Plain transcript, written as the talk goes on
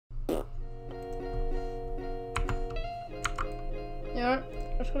Yeah,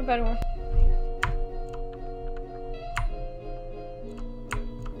 let's go to bedwars.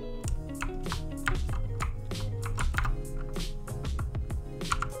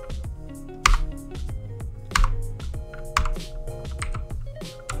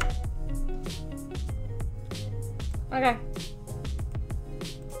 Okay.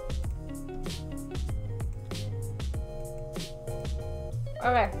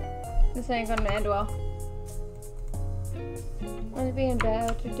 Okay. This ain't gonna end well. Wanna be in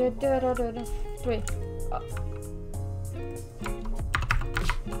bed. 3. Oh.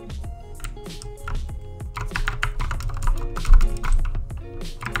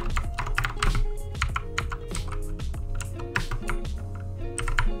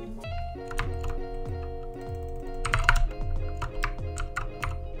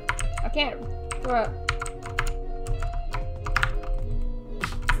 I can't throw it.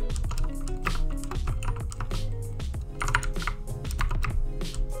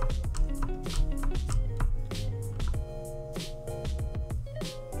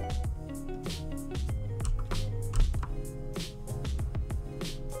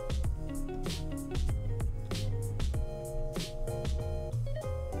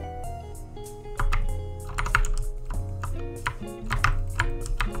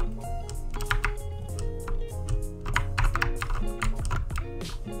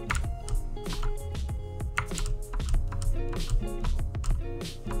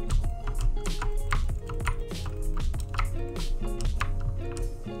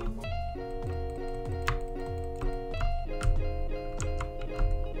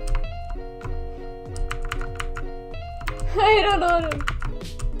 I don't know.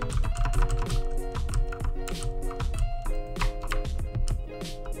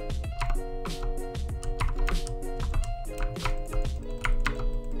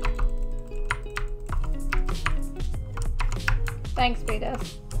 Thanks,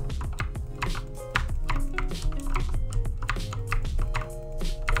 Betas.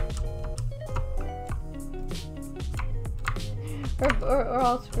 We're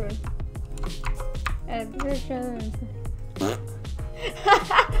all screwed. And version.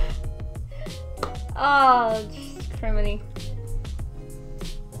 Oh, just criminy.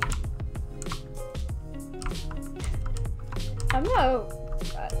 I'm not.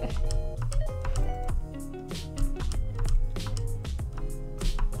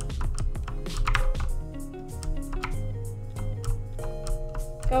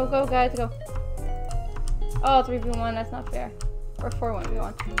 Go, go, guys, go. Oh, 3v1, that's not fair. Or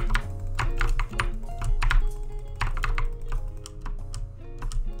 4-1v1.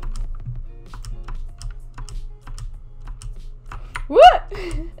 What?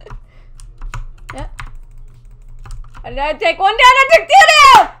 Yeah. I did take one down, I took 2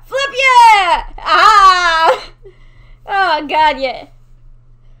 down! Flip yeah! Ah! Oh god, yeah.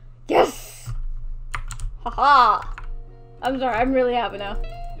 Yes! Haha! I'm sorry, I'm really happy now.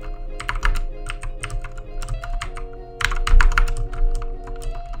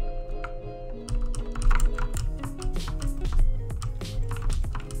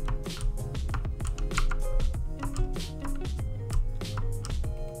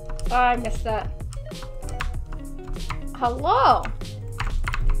 Oh, I missed that. Hello?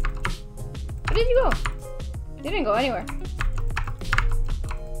 Where did you go? You didn't go anywhere.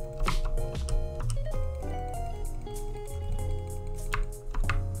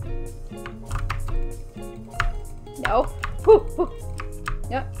 No. Whew, whew.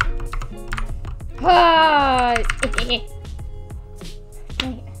 Yep. Ah.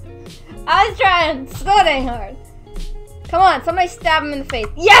 I was trying so dang hard. Come on, somebody stab him in the face.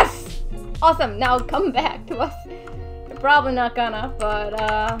 Yes! Awesome, now come back to us. You're probably not gonna, but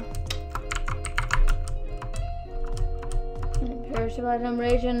I'm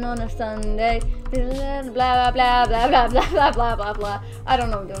raging on a Sunday. Blah blah blah blah blah blah blah blah blah blah. I don't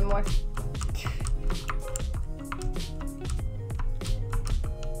know what I'm doing more.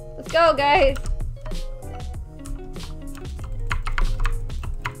 Let's go, guys.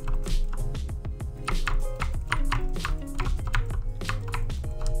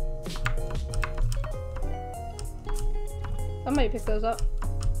 Somebody pick those up.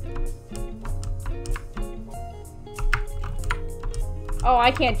 Oh,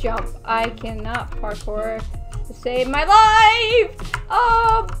 I can't jump. I cannot parkour to save my life!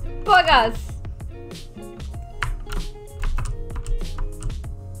 Oh, bug us!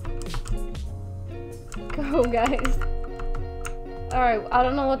 Go, guys. Alright, I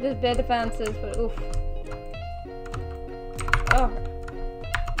don't know what this bed defense is, but oof. Oh.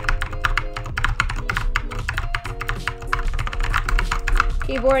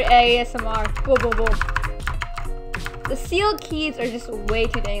 Keyboard ASMR. Boom, boom, boom. The sealed keys are just way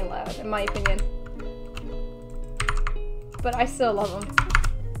too dang loud, in my opinion. But I still love them.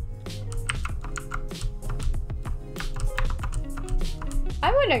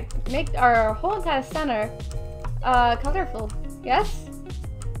 I'm gonna make our whole entire center colorful. Yes?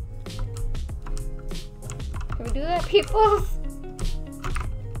 Can we do that, peoples?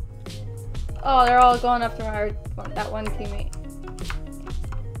 Oh, they're all going after that one teammate.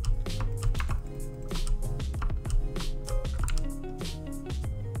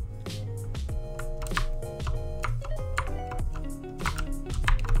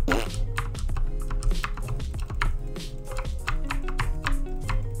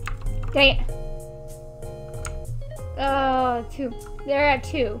 Dang it. Two. They're at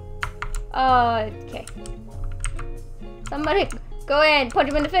 2. Okay. Somebody go in, punch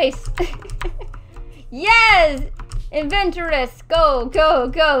him in the face. Yes! Inventoress, go, go,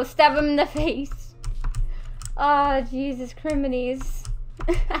 go, stab him in the face. Oh, Jesus, criminies.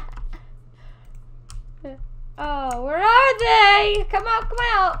 Oh, where are they? Come out, come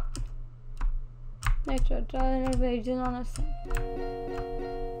out. Nitro, drawing invasion on us.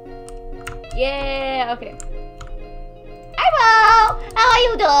 Yeah, okay. Hello! How are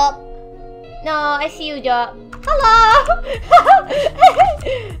you, Dop? No, I see you, Dop. Hello!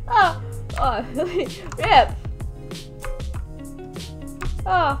 Oh, Rip!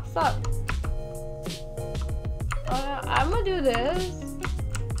 Oh, stop. I'm gonna do this.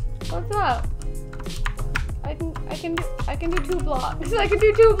 What's up? I can do 2 blocks. I can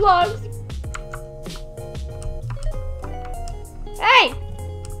do 2 blocks. Hey!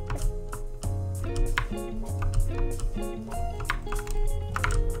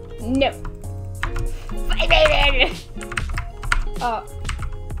 No. Oh.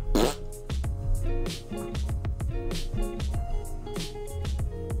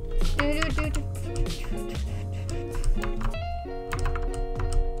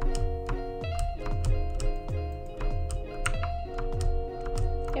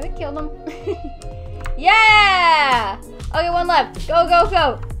 Can we kill them? Yeah! Okay, 1 left. Go, go,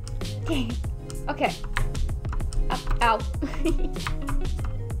 go. Dang it. Okay. Ow.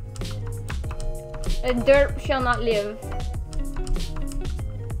 The dirt shall not live.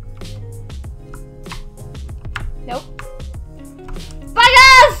 Nope.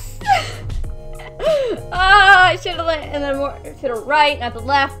 Buggas! I should have went and then more to the right, not the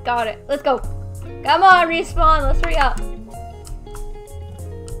left. Got it. Let's go. Come on, respawn. Let's hurry up.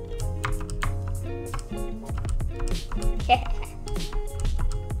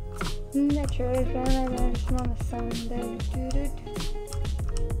 On the Sunday.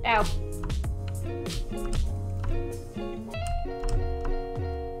 Ow.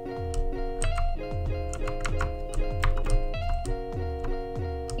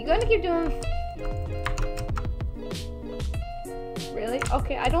 You gonna keep doing? Really?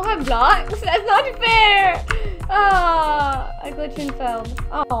 Okay, I don't have blocks. That's not fair. Ah, I glitched and fell.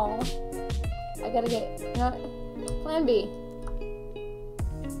 Oh, I gotta get plan B.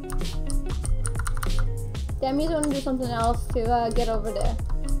 That means I want to do something else to get over there.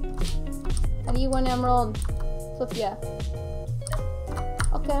 I need 1 emerald. So yeah.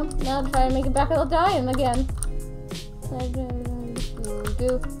 Okay, now try to make it back without dying again.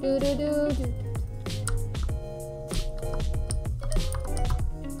 Do.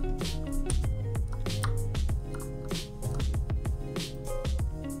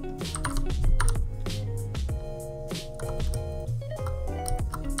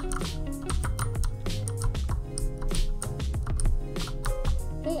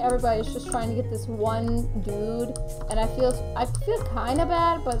 Everybody's just trying to get this one dude, and I feel kind of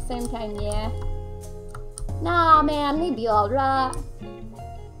bad, but at the same time, yeah. Nah, man, we be alright.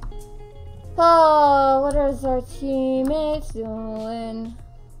 Oh, what is our teammates doing?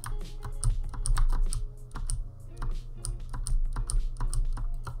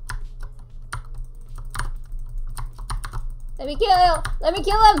 Let me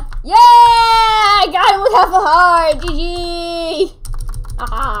kill him! Yeah! I got him with half a heart! GG!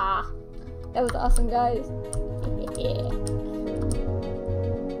 Ah, that was awesome, guys. Yeah.